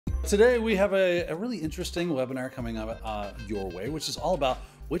Today we have a really interesting webinar coming up your way, which is all about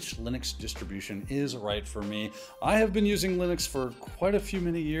which Linux distribution is right for me. I have been using Linux for quite a few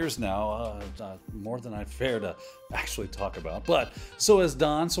many years now, more than I'd fair to actually talk about, but so has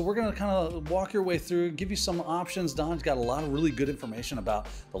Don. So we're gonna kind of walk your way through, give you some options. Don's got a lot of really good information about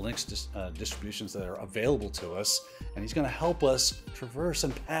the Linux distributions that are available to us, and he's gonna help us traverse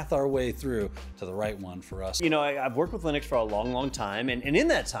and path our way through to the right one for us. You know, I've worked with Linux for a long time, and in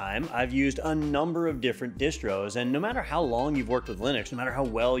that time, I've used a number of different distros, and no matter how long you've worked with Linux, no matter how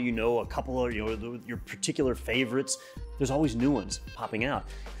well you know a couple of your particular favorites, there's always new ones popping out.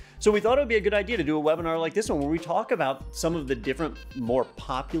 So we thought it would be a good idea to do a webinar like this one where we talk about some of the different, more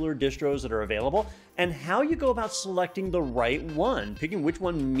popular distros that are available and how you go about selecting the right one, picking which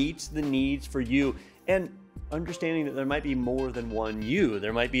one meets the needs for you, and understanding that there might be more than one you.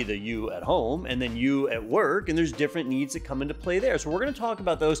 There might be the you at home and then you at work, and there's different needs that come into play there. So we're going to talk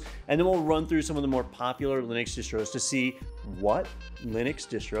about those, and then we'll run through some of the more popular Linux distros to see what Linux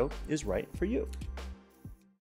distro is right for you.